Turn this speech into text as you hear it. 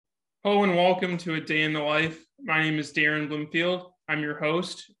Hello and welcome to A Day in the Life. My name is Darren Bloomfield. I'm your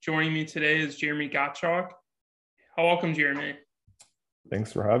host. Joining me today is Jeremy Gottschalk. Welcome, Jeremy.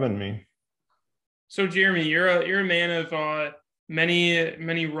 Thanks for having me. So, Jeremy, you're a man of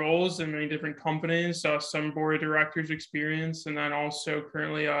many roles in many different companies. Some board of directors experience, and then also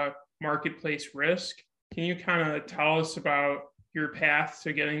currently a marketplace risk. Can you kind of tell us about your path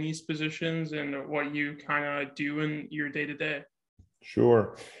to getting these positions and what you kind of do in your day to day?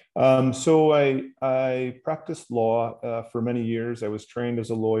 Sure. So I practiced law for many years. I was trained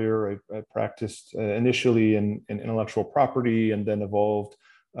as a lawyer. I practiced initially in intellectual property and then evolved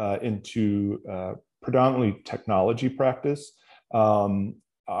into predominantly technology practice. Um,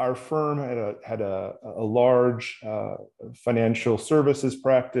 our firm had a large financial services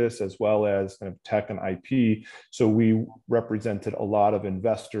practice as well as kind of tech and IP. So we represented a lot of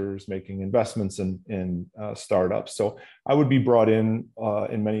investors making investments in startups. So I would be brought in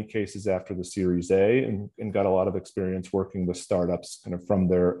many cases after the Series A and got a lot of experience working with startups kind of from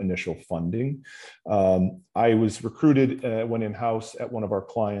their initial funding. I was recruited, went in-house at one of our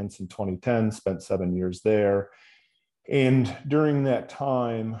clients in 2010, spent 7 years there. And during that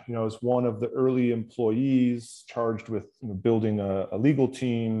time, I was one of the early employees charged with building a legal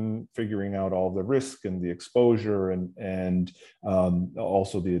team, figuring out all the risk and the exposure, and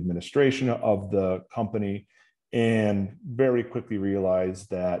also the administration of the company. And very quickly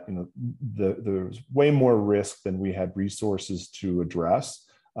realized that there was way more risk than we had resources to address.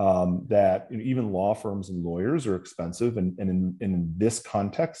 That even law firms and lawyers are expensive, and in this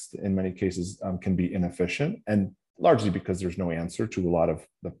context, in many cases, can be inefficient. And largely because there's no answer to a lot of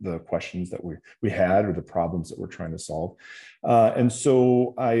the questions that we had or the problems that we're trying to solve. And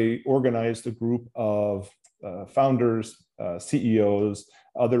so I organized a group of founders, CEOs,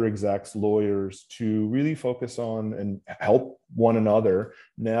 other execs, lawyers to really focus on and help one another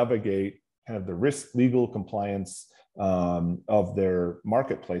navigate kind of the risk, legal compliance of their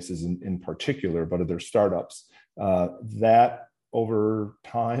marketplaces in particular, but of their startups. That over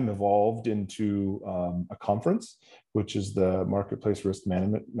time evolved into a conference, which is the Marketplace Risk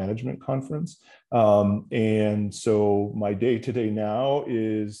Management Conference. And so my day to day now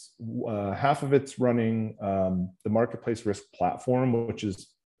is half of it's running the Marketplace Risk platform, which is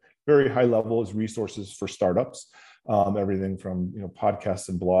very high level, is resources for startups. Everything from podcasts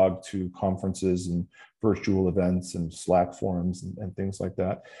and blog to conferences and virtual events and Slack forums and things like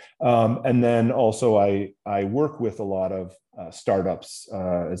that. And then also I work with a lot of startups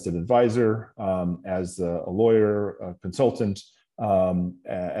as an advisor, as a lawyer, a consultant,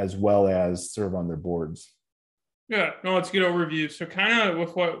 as well as serve on their boards. Yeah, no, it's a good overview. So kind of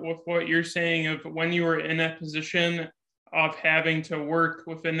with what you're saying of when you were in that position of having to work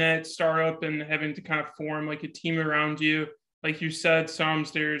within that startup and having to kind of form like a team around you, like you said,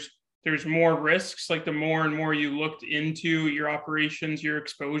 there's more risks. Like the more and more you looked into your operations, your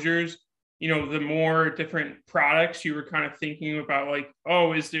exposures, the more different products you were kind of thinking about, like,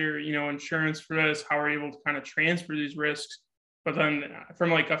 oh, is there, insurance for this? How are you able to kind of transfer these risks? But then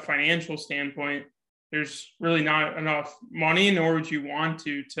from like a financial standpoint, there's really not enough money, nor would you want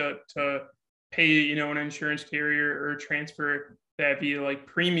to pay, an insurance carrier or transfer that via like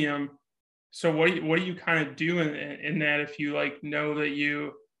premium. So what do you kind of do in that if you like know that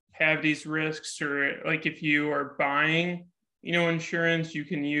you have these risks, or like if you are buying, insurance, you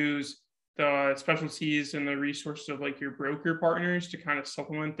can use the specialties and the resources of like your broker partners to kind of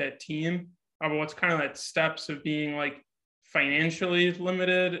supplement that team. But what's kind of that steps of being like financially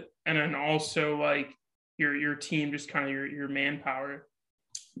limited, and then also like your team, just kind of your manpower.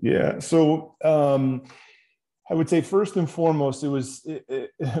 Yeah. So I would say first and foremost, it was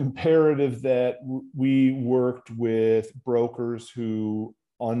imperative that we worked with brokers who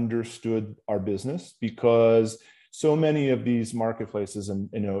understood our business, because so many of these marketplaces, and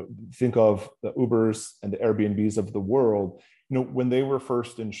think of the Ubers and the Airbnbs of the world, when they were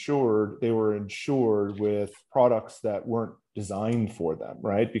first insured, they were insured with products that weren't designed for them,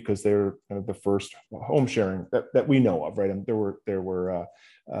 right? Because they're kind of the first home sharing that we know of, right? And there were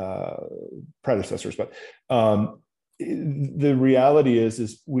predecessors, but the reality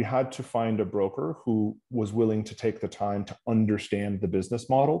is we had to find a broker who was willing to take the time to understand the business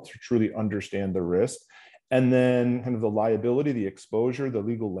model, to truly understand the risk, and then kind of the liability, the exposure, the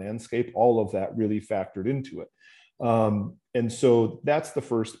legal landscape, all of that really factored into it. And so that's the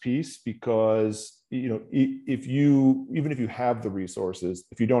first piece, because if you, even if you have the resources,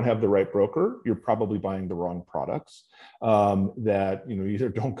 if you don't have the right broker, you're probably buying the wrong products that either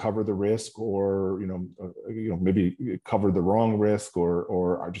don't cover the risk, or maybe cover the wrong risk,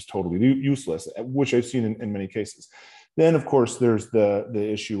 or are just totally useless, which I've seen in many cases. Then, of course, there's the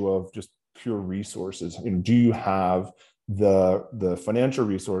issue of just pure resources. Do you have the financial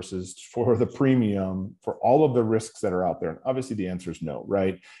resources for the premium for all of the risks that are out there? And obviously, the answer is no,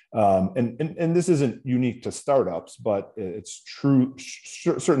 right? And this isn't unique to startups, but it's true,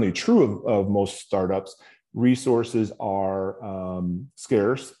 certainly true of most startups. Resources are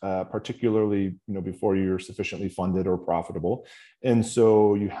scarce, particularly before you're sufficiently funded or profitable, and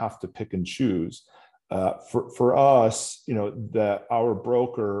so you have to pick and choose. For us, that our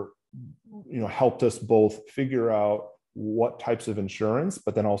broker, helped us both figure out what types of insurance,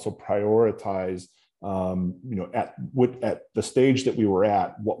 but then also prioritize, at the stage that we were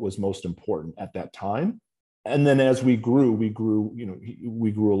at, what was most important at that time. And then as we grew, we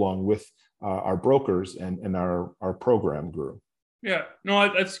grew along with our brokers, and our program grew. Yeah,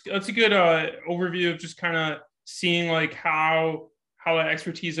 no, that's a good overview of just kind of seeing like how the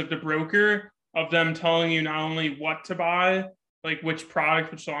expertise of the broker, of them telling you not only what to buy, like which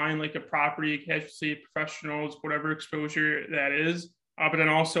product, which line, like a property, casualty, professionals, whatever exposure that is, but then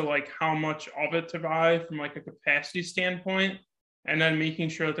also like how much of it to buy from like a capacity standpoint, and then making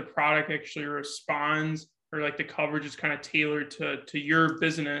sure that the product actually responds, or like the coverage is kind of tailored to your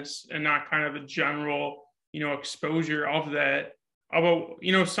business and not kind of a general, exposure of that. Although,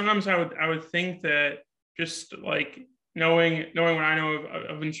 sometimes I would think that just like knowing what I know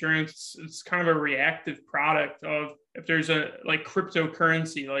of insurance, it's kind of a reactive product of, if there's a like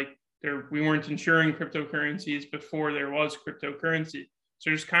cryptocurrency, like we weren't insuring cryptocurrencies before there was cryptocurrency. So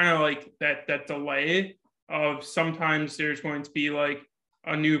there's kind of like that delay of, sometimes there's going to be like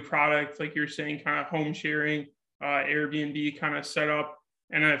a new product, like you're saying, kind of home sharing, Airbnb kind of set up.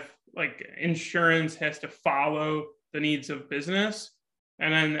 And if like insurance has to follow the needs of business,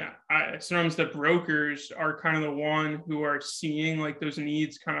 and then sometimes the brokers are kind of the one who are seeing like those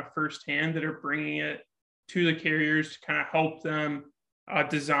needs kind of firsthand, that are bringing it to the carriers to kind of help them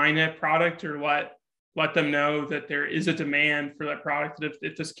design that product, or let them know that there is a demand for that product. That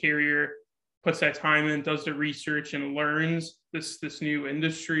if this carrier puts that time in, does the research, and learns this new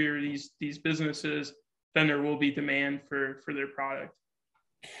industry or these businesses, then there will be demand for their product.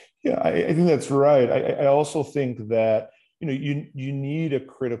 Yeah, I think that's right. I also think that you need a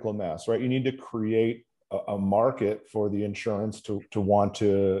critical mass, right? You need to create a market for the insurance to want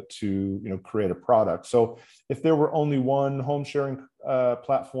to create a product. So if there were only one home sharing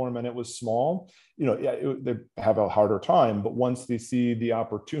platform and it was small, they'd have a harder time. But once they see the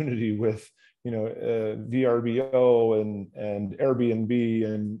opportunity with VRBO and Airbnb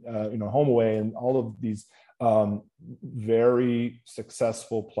and HomeAway and all of these very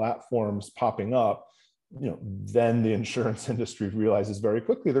successful platforms popping up, then the insurance industry realizes very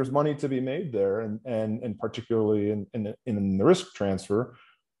quickly there's money to be made there, and particularly in the risk transfer,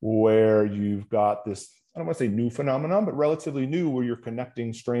 where you've got this, I don't want to say new phenomenon, but relatively new, where you're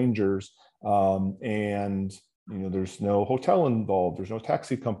connecting strangers, and there's no hotel involved, there's no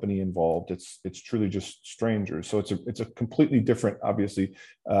taxi company involved. It's truly just strangers. So it's a completely different, obviously,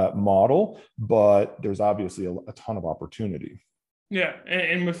 model, but there's obviously a ton of opportunity. Yeah,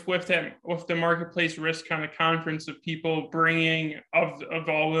 and with the marketplace risk kind of conference of people bringing of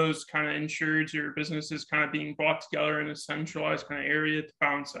all those kind of insureds or businesses kind of being brought together in a centralized kind of area to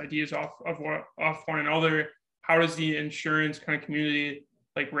bounce ideas off one another, how does the insurance kind of community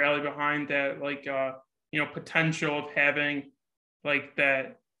like rally behind that, like potential of having like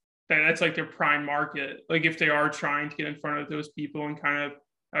that's like their prime market, like if they are trying to get in front of those people and kind of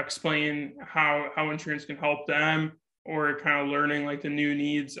explain how insurance can help them, or kind of learning like the new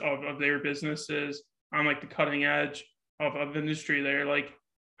needs of their businesses on like the cutting edge of industry there. Like,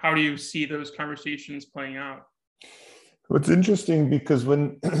 how do you see those conversations playing out? It's interesting because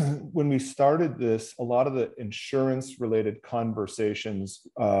when we started this, a lot of the insurance related conversations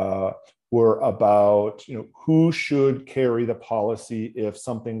were about who should carry the policy if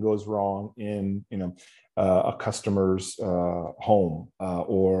something goes wrong in a customer's home,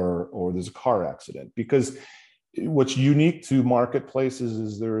 or there's a car accident. Because what's unique to marketplaces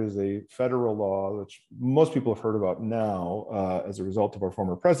is there is a federal law, which most people have heard about now as a result of our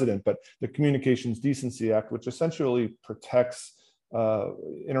former president, but the Communications Decency Act, which essentially protects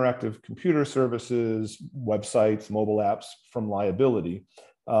interactive computer services, websites, mobile apps from liability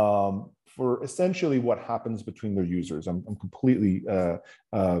for essentially what happens between their users. I'm completely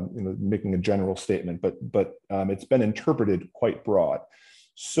making a general statement, but it's been interpreted quite broad.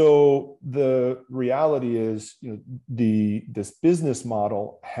 So the reality is, this business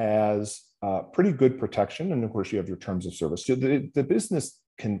model has pretty good protection, and of course you have your terms of service. So the business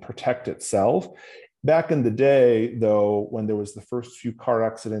can protect itself, Back in the day, though, when there was the first few car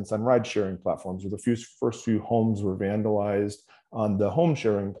accidents on ride sharing platforms, or first few homes were vandalized on the home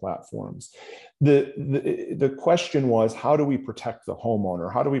sharing platforms, the question was, how do we protect the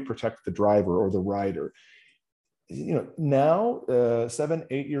homeowner? How do we protect the driver or the rider? Now 7,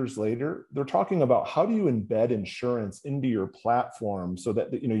 8 years later, they're talking about how do you embed insurance into your platform so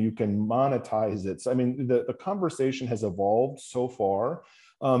that you can monetize it. So, I mean, the conversation has evolved so far,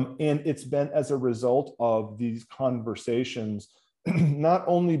 and it's been as a result of these conversations, not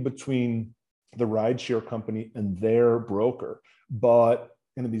only between the rideshare company and their broker, but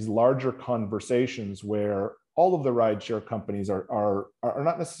these larger conversations where all of the rideshare companies are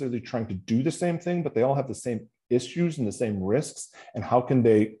not necessarily trying to do the same thing, but they all have the same issues and the same risks, and how can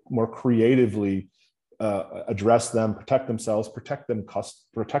they more creatively address them, protect themselves, protect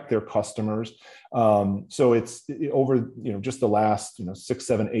their customers. So it's over just the last 6,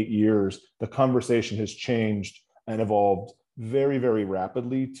 7, 8 years, the conversation has changed and evolved very, very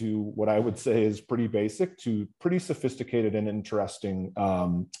rapidly to what I would say is pretty basic to pretty sophisticated and interesting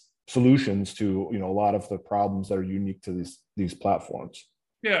solutions to a lot of the problems that are unique to these platforms.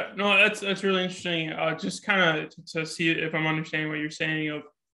 Yeah, no, that's really interesting. Just kind of to see if I'm understanding what you're saying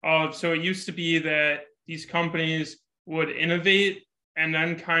so it used to be that these companies would innovate and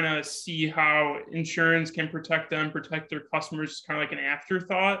then kind of see how insurance can protect them, protect their customers, kind of like an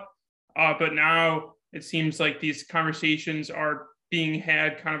afterthought. But now it seems like these conversations are being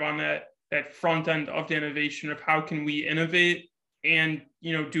had kind of on that front end of the innovation of how can we innovate and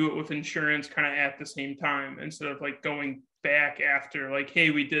do it with insurance kind of at the same time, instead of like going back after like, hey,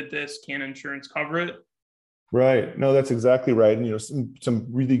 we did this, can insurance cover it? Right. No, that's exactly right. And some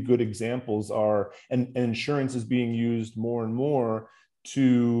really good examples are, and insurance is being used more and more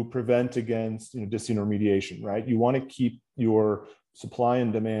to prevent against disintermediation. Right. You want to keep your supply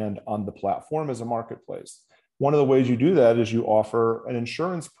and demand on the platform as a marketplace. One of the ways you do that is you offer an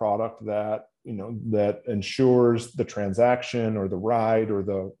insurance product that that ensures the transaction or the ride or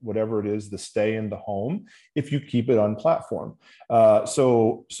the whatever it is, the stay in the home, if you keep it on platform.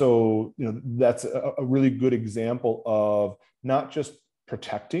 So that's a really good example of not just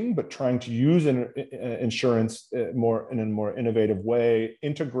protecting, but trying to use insurance in a more innovative way,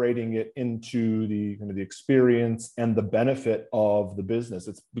 integrating it into the experience and the benefit of the business.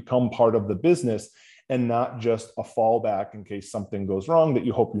 It's become part of the business and not just a fallback in case something goes wrong that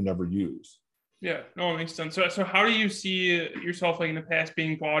you hope you never use. Yeah, no, it makes sense. So how do you see yourself like in the past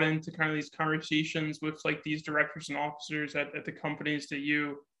being brought into kind of these conversations with like these directors and officers at the companies that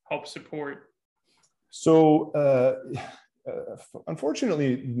you help support? So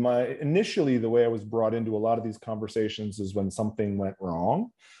unfortunately, initially the way I was brought into a lot of these conversations is when something went wrong.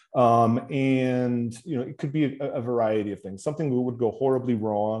 And it could be a variety of things. Something would go horribly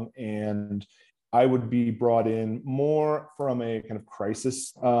wrong, and I would be brought in more from a kind of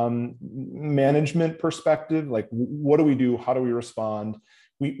crisis management perspective. Like, what do we do? How do we respond?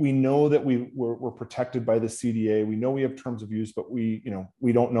 We know that we're protected by the CDA. We know we have terms of use, but we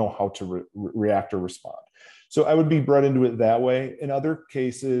don't know how to react or respond. So I would be brought into it that way. In other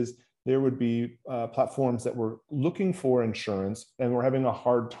cases, there would be platforms that were looking for insurance and were having a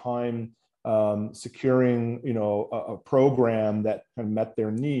hard time securing a program that kind of met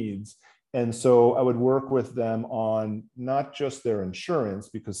their needs. And so I would work with them on not just their insurance,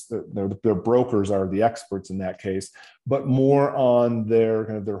 because their brokers are the experts in that case, but more on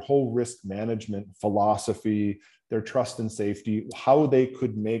their whole risk management philosophy, their trust and safety, how they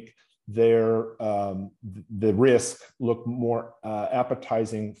could make the risk look more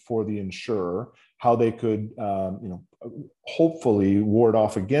appetizing for the insurer, how they could hopefully ward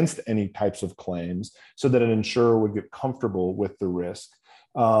off against any types of claims so that an insurer would get comfortable with the risk.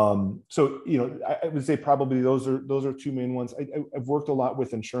 So I would say probably those are two main ones. I've worked a lot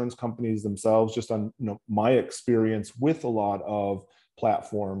with insurance companies themselves, just on my experience with a lot of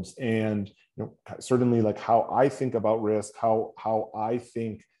platforms, and certainly like how I think about risk, how I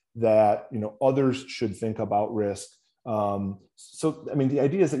think that others should think about risk. So I mean, the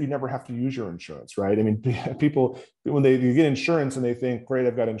idea is that you never have to use your insurance, right? I mean, people, when they get insurance and they think, great,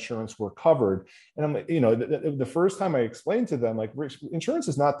 I've got insurance, we're covered. And I'm like, the first time I explained to them, like, insurance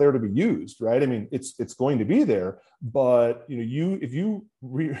is not there to be used, right? I mean, it's going to be there, but if you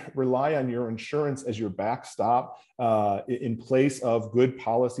rely on your insurance as your backstop in place of good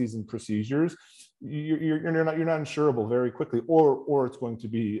policies and procedures, you're not insurable very quickly, or it's going to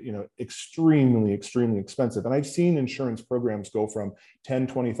be extremely expensive. And I've seen insurance programs go from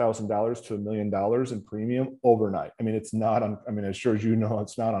 $10,000-$20,000 to $1 million in premium overnight. I mean, it's not as sure as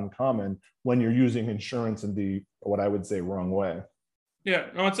it's not uncommon when you're using insurance in the, what I would say, wrong way. Yeah,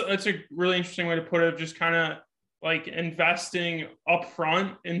 no, it's a really interesting way to put it. Just kind of like investing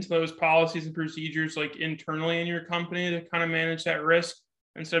upfront into those policies and procedures, like internally in your company, to kind of manage that risk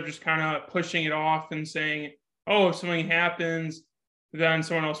instead of just kind of pushing it off and saying, "Oh, if something happens, then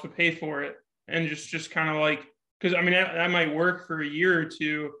someone else would pay for it," and just kind of like, because I mean that might work for a year or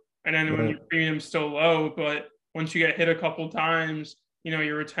two, and then when Right. your premium's still low, but once you get hit a couple times,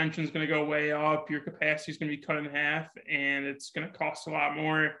 your retention is going to go way up, your capacity is going to be cut in half, and it's going to cost a lot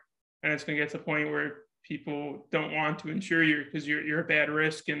more, and it's going to get to the point where people don't want to insure you because you're a bad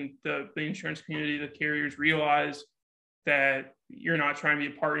risk, and the insurance community, the carriers realize that you're not trying to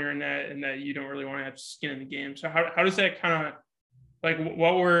be a partner in that, and that you don't really want to have skin in the game. So how does that kind of, like,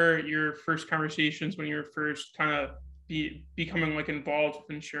 what were your first conversations when you were first kind of becoming like involved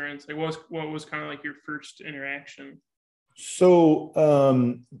with insurance? Like what was kind of like your first interaction? So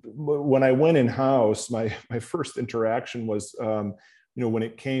when I went in house, my first interaction was, when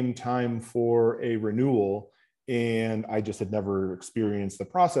it came time for a renewal, and I just had never experienced the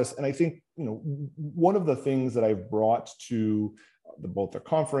process. And I think one of the things that I've brought to both the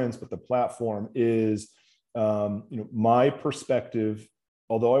conference but the platform is my perspective.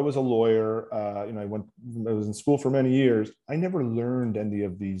 Although I was a lawyer, I was in school for many years. I never learned any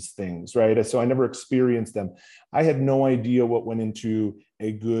of these things, right? So I never experienced them. I had no idea what went into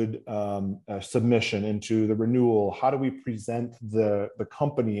a good submission, into the renewal. How do we present the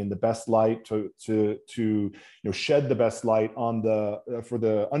company in the best light to shed the best light on for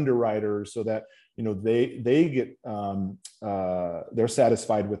the underwriters, so that they get they're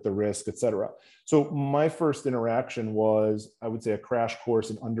satisfied with the risk, et cetera. So my first interaction was, I would say, a crash course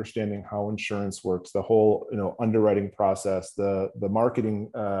in understanding how insurance works, the whole underwriting process, the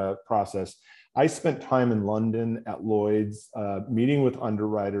marketing process. I spent time in London at Lloyd's, meeting with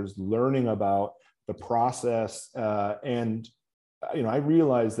underwriters, learning about the process, and I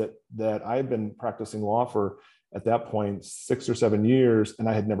realized that I had been practicing law for, at that point, 6 or 7 years, and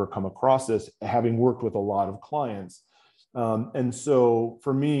I had never come across this, having worked with a lot of clients. And so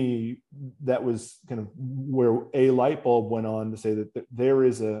for me, that was kind of where a light bulb went on to say that there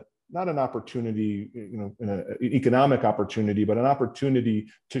is not an opportunity, an economic opportunity, but an opportunity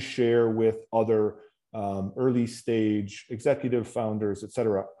to share with other early stage executive founders, et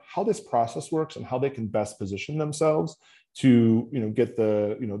cetera, how this process works and how they can best position themselves to get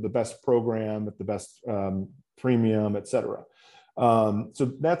the best program at the best premium, et cetera. So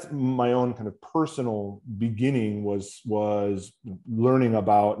that's my own kind of personal beginning, was learning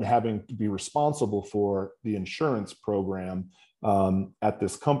about and having to be responsible for the insurance program at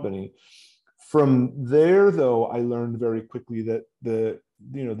this company. From there, though, I learned very quickly that the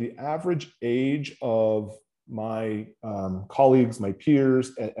average age of my colleagues, my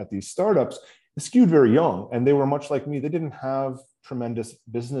peers at these startups, is skewed very young, and they were much like me. They didn't have tremendous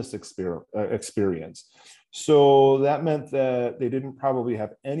business experience. So that meant that they didn't probably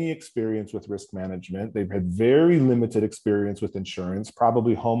have any experience with risk management. They've had very limited experience with insurance,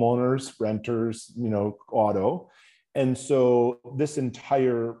 probably homeowners, renters, auto. And so this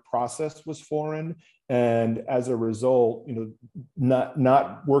entire process was foreign. And as a result,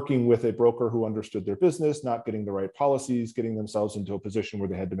 not working with a broker who understood their business, not getting the right policies, getting themselves into a position where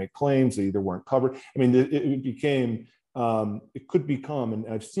they had to make claims, they either weren't covered. I mean, it could become, and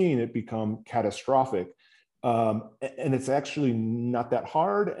I've seen it become, catastrophic. And it's actually not that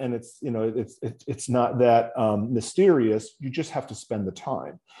hard, and it's not that mysterious. You just have to spend the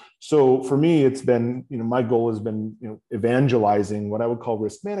time. So for me, it's been, my goal has been evangelizing what I would call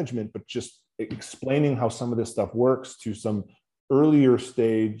risk management, but just explaining how some of this stuff works to some earlier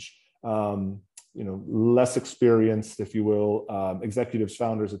stage, less experienced, if you will, executives,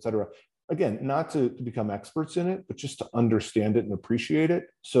 founders, et cetera. Again, not to become experts in it, but just to understand it and appreciate it,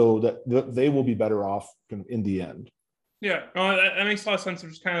 so that they will be better off in the end. Yeah, no, that makes a lot of sense.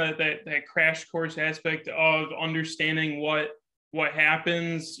 There's kind of that crash course aspect of understanding what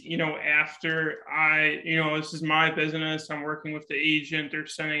happens, after this is my business. I'm working with the agent. They're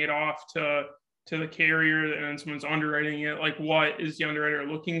sending it off to the carrier, and then someone's underwriting it. Like, what is the underwriter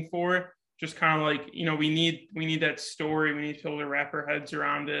looking for? Just kind of like, we need that story. We need to be able to wrap our heads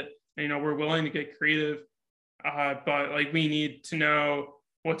around it. And, we're willing to get creative, but like, we need to know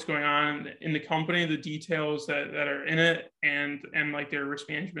what's going on in the company, the details that are in it, and like their risk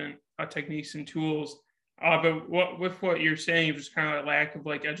management techniques and tools. But what you're saying, just kind of a lack of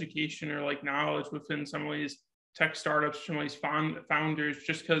like education or like knowledge within some of these tech startups, some of these founders,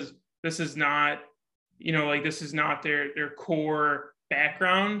 just because this is not, this is not their core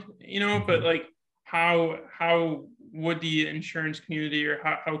background, but like, how would the insurance community, or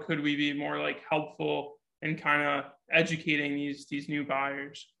how could we be more like helpful and kind of educating these new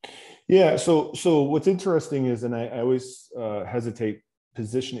buyers? Yeah. So what's interesting is, and I always hesitate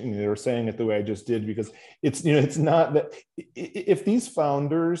positioning it or saying it the way I just did, because it's not that if these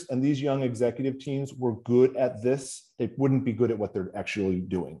founders and these young executive teams were good at this, they wouldn't be good at what they're actually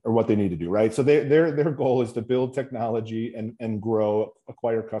doing or what they need to do, right? So their goal is to build technology and grow,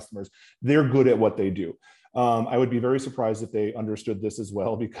 acquire customers. They're good at what they do. I would be very surprised if they understood this as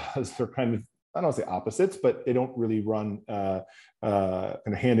well, because they're kind of, I don't want to say opposites, but they don't really run kind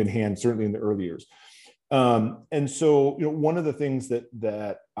of hand in hand, certainly in the early years. And so, one of the things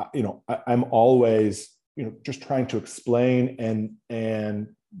that I'm always, just trying to explain and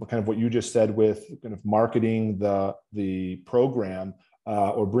kind of what you just said with kind of marketing the program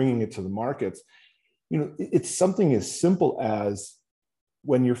or bringing it to the markets, it's something as simple as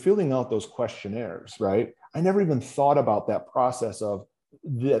when you're filling out those questionnaires, right? I never even thought about that process of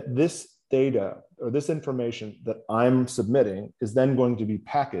that this data or this information that I'm submitting is then going to be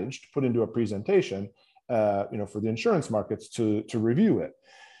packaged, put into a presentation, for the insurance markets to review it.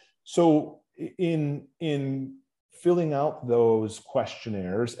 So in filling out those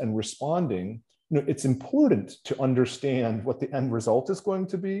questionnaires and responding, it's important to understand what the end result is going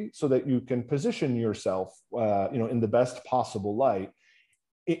to be, so that you can position yourself, in the best possible light.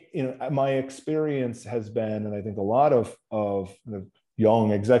 My experience has been, and I think a lot of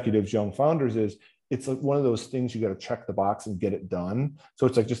young executives, young founders, is it's like one of those things you got to check the box and get it done. So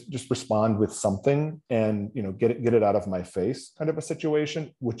it's like just respond with something and get it out of my face kind of a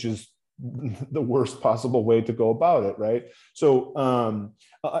situation, which is the worst possible way to go about it, right? So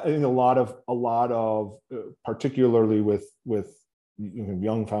I think a lot of particularly with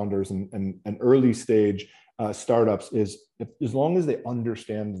young founders and early stage startups is, as long as they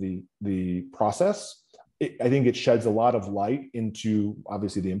understand the process, I think it sheds a lot of light into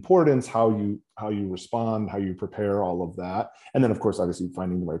obviously the importance, how you respond, how you prepare, all of that. And then of course, obviously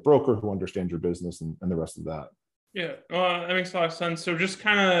finding the right broker who understands your business and the rest of that. Yeah, well, that makes a lot of sense. So just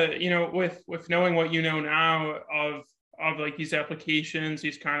kind of, with knowing what you know now of like these applications,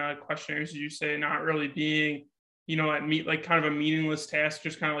 these kind of questionnaires, as you say, not really being, like kind of a meaningless task,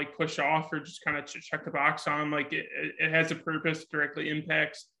 just kind of like push off or just kind of check the box on, like it has a purpose, directly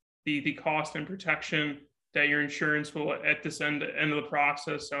impacts the cost and protection that your insurance will at this end of the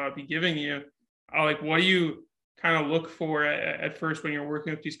process be giving you. Like, what do you kind of look for at first when you're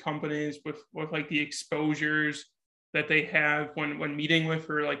working with these companies with like the exposures that they have when meeting with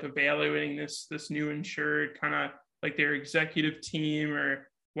or like evaluating this new insured, kind of like their executive team, or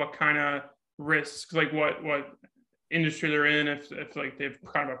what kind of risks, like what industry they're in, if like they've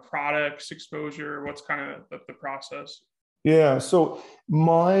kind of a products exposure, what's kind of the process? Yeah, so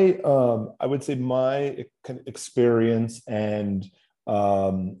I would say my kind of experience and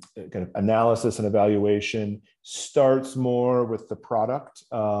kind of analysis and evaluation starts more with the product.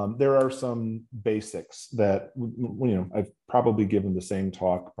 There are some basics that I've probably given the same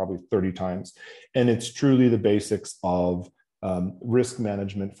talk probably 30 times, and it's truly the basics of risk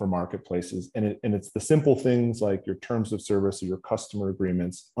management for marketplaces. And it's the simple things like your terms of service or your customer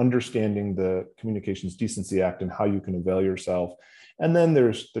agreements, understanding the Communications Decency Act and how you can avail yourself. And then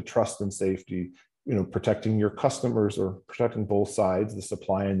there's the trust and safety, protecting your customers or protecting both sides, the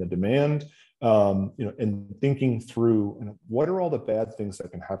supply and the demand, and thinking through what are all the bad things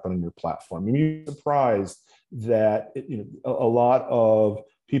that can happen on your platform. You'd be surprised that a lot of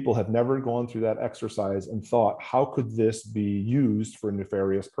people have never gone through that exercise and thought, how could this be used for a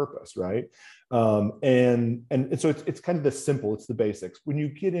nefarious purpose, right? And so it's kind of the simple, it's the basics. When you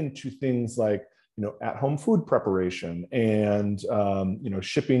get into things like at-home food preparation and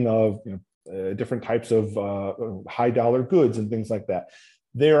shipping of different types of high dollar goods and things like that,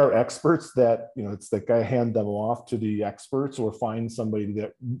 there are experts that it's like I hand them off to the experts or find somebody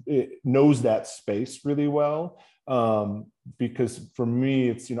that knows that space really well. Because for me,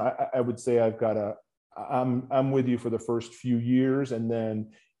 it's I would say I'm with you for the first few years, and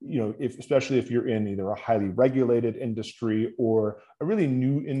then especially if you're in either a highly regulated industry or a really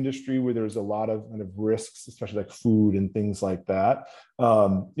new industry where there's a lot of kind of risks, especially like food and things like that.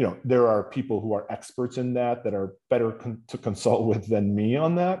 There are people who are experts in that are better to consult with than me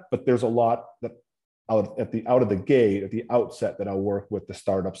on that. But there's a lot that out of the gate, at the outset, that I'll work with the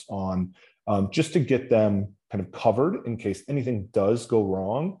startups on, just to get them kind of covered in case anything does go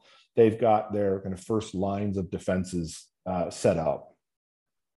wrong. They've got their kind of first lines of defenses set up.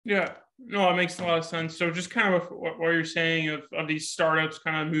 Yeah, no, it makes a lot of sense. So just kind of what you're saying of these startups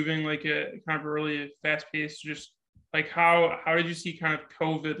kind of moving like a kind of really fast pace, just like how did you see kind of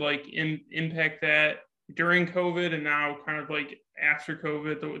COVID like impact that? during COVID and now kind of like after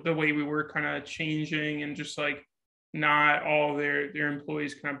COVID, the way we were kind of changing and just like not all their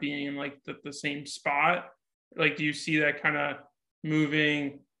employees kind of being in like the same spot? Like, do you see that kind of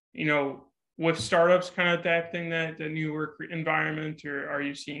moving, with startups kind of adapting that the new work environment, or are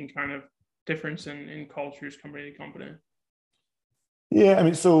you seeing kind of difference in cultures company to company? Yeah, I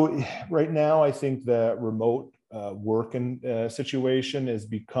mean, so right now, I think the remote working situation is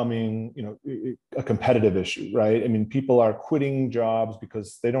becoming, a competitive issue, right? I mean, people are quitting jobs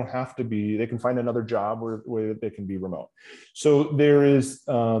because they don't have to be. They can find another job where they can be remote. So there's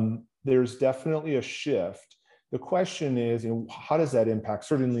definitely a shift. The question is, how does that impact?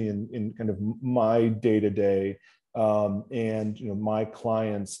 Certainly, in kind of my day to day. And my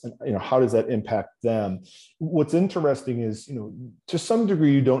clients, how does that impact them? What's interesting is, to some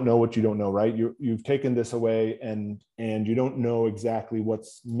degree, you don't know what you don't know, right? You've taken this away, and you don't know exactly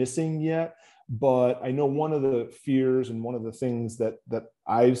what's missing yet. But I know one of the fears and one of the things that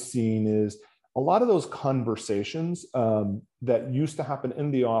I've seen is a lot of those conversations that used to happen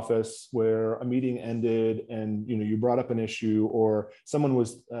in the office, where a meeting ended and you brought up an issue, or someone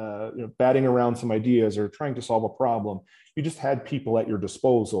was batting around some ideas or trying to solve a problem. You just had people at your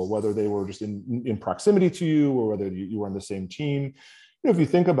disposal, whether they were just in proximity to you or whether you were on the same team. If you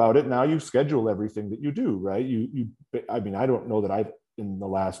think about it, now you schedule everything that you do, right? I mean, I don't know that I've, in the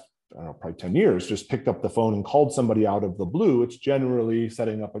last, I don't know, probably 10 years, just picked up the phone and called somebody out of the blue. It's generally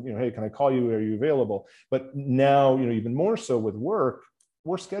setting up, hey, can I call you? Are you available? But now, even more so with work,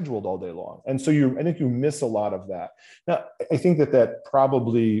 we're scheduled all day long. And so I think you miss a lot of that. Now, I think that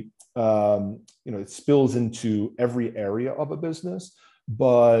probably, it spills into every area of a business.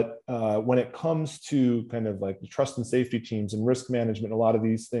 But when it comes to kind of like the trust and safety teams and risk management, a lot of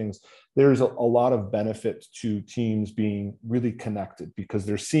these things, there's a lot of benefit to teams being really connected, because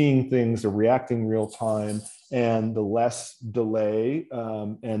they're seeing things, they're reacting real time, and the less delay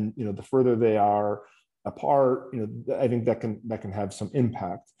and the further they are apart, I think that can have some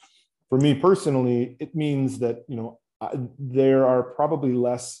impact. For me personally, it means that there are probably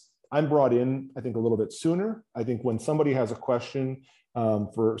less. I'm brought in, I think, a little bit sooner. I think when somebody has a question,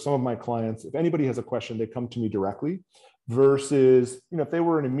 for some of my clients, if anybody has a question, they come to me directly, versus, if they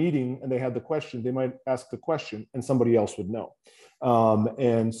were in a meeting and they had the question, they might ask the question and somebody else would know.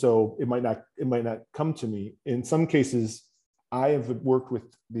 And so it might not come to me. In some cases, I have worked with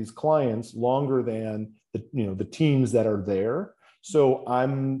these clients longer than the teams that are there. So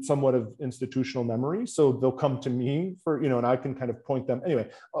I'm somewhat of institutional memory. So they'll come to me for, and I can kind of point them. Anyway,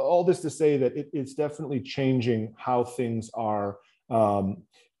 all this to say that it's definitely changing how things are.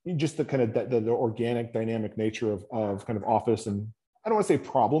 Just the kind of the organic dynamic nature of kind of office, and I don't want to say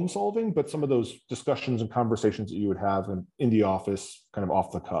problem solving, but some of those discussions and conversations that you would have in the office kind of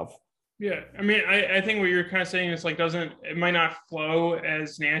off the cuff. Yeah. I mean, I think what you're kind of saying is like, it might not flow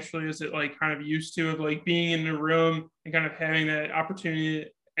as naturally as it like kind of used to, of like being in the room and kind of having that opportunity.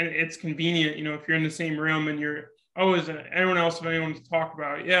 And it's convenient, if you're in the same room and you're, is anyone else have anyone to talk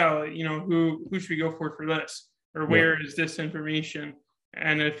about? Yeah. Who should we go for this? Or where is this information?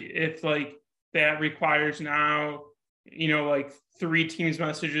 And if like that requires now, like 3 Teams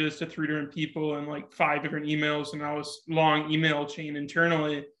messages to 3 different people and like 5 different emails, and now this long email chain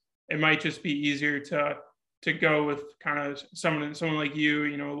internally, it might just be easier to go with kind of someone like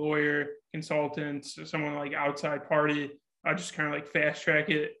you, a lawyer, consultant, someone like outside party, just kind of like fast track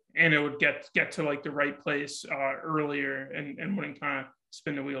it, and it would get to like the right place earlier, and wouldn't kind of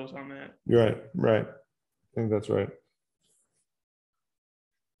spin the wheels on that. Right. I think that's right.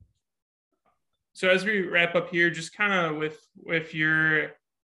 So as we wrap up here, just kind of with your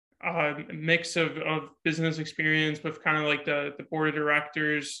mix of business experience, with kind of like the board of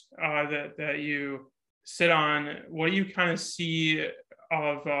directors that you sit on, what do you kind of see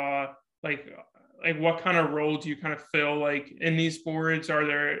of like what kind of role do you kind of fill like in these boards? Are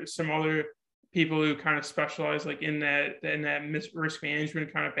there some other people who kind of specialize like in that risk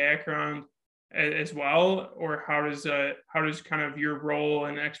management kind of background as well, or how does kind of your role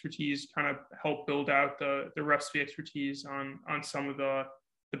and expertise kind of help build out the rest of the expertise on some of the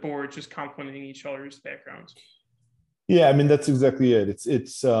boards, just complementing each other's backgrounds? Yeah, I mean, that's exactly it.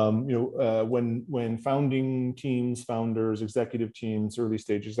 It's when founding teams, founders, executive teams, early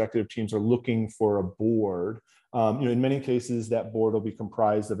stage executive teams are looking for a board, in many cases that board will be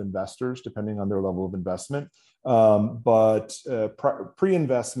comprised of investors, depending on their level of investment. But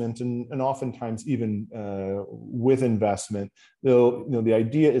pre-investment and oftentimes even with investment, the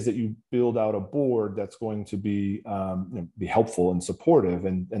idea is that you build out a board that's going to be helpful and supportive,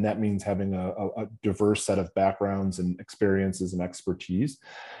 and that means having a diverse set of backgrounds and experiences and expertise.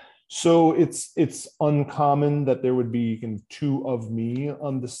 So it's uncommon that there would be kind of two of me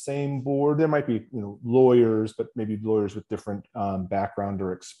on the same board. There might be, lawyers, but maybe lawyers with different background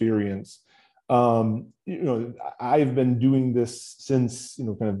or experience. I've been doing this since,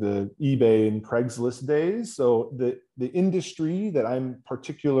 kind of the eBay and Craigslist days. So the industry that I'm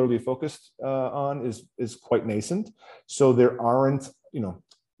particularly focused on is quite nascent. So there aren't,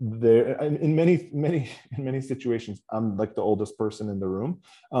 there in many situations, I'm like the oldest person in the room,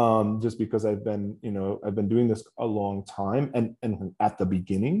 just because I've been doing this a long time and at the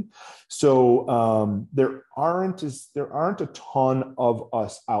beginning. So there aren't a ton of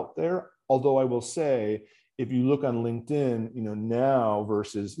us out there. Although I will say, if you look on LinkedIn, now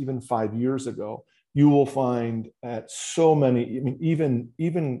versus even 5 years ago, you will find at so many, I mean,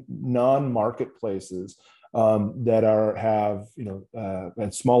 even non-marketplaces that have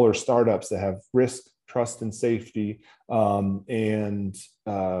and smaller startups that have risk, trust, and safety, and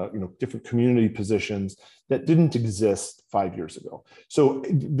different community positions that didn't exist 5 years ago. So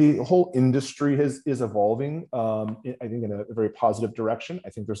the whole industry is evolving, I think, in a very positive direction. I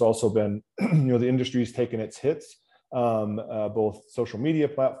think there's also been, the industry's taken its hits, both social media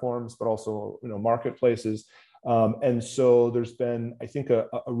platforms, but also marketplaces. And so there's been, I think, a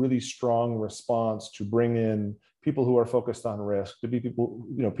really strong response to bring in people who are focused on risk, to be people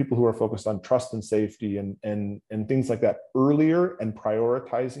who are focused on trust and safety and things like that earlier, and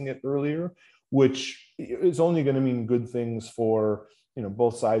prioritizing it earlier, which is only going to mean good things for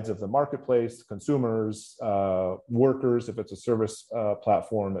both sides of the marketplace, consumers, workers, if it's a service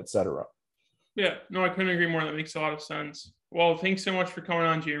platform, et cetera. Yeah, no, I couldn't agree more. That makes a lot of sense. Well, thanks so much for coming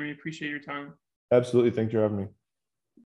on, Jeremy. Appreciate your time. Absolutely. Thank you for having me.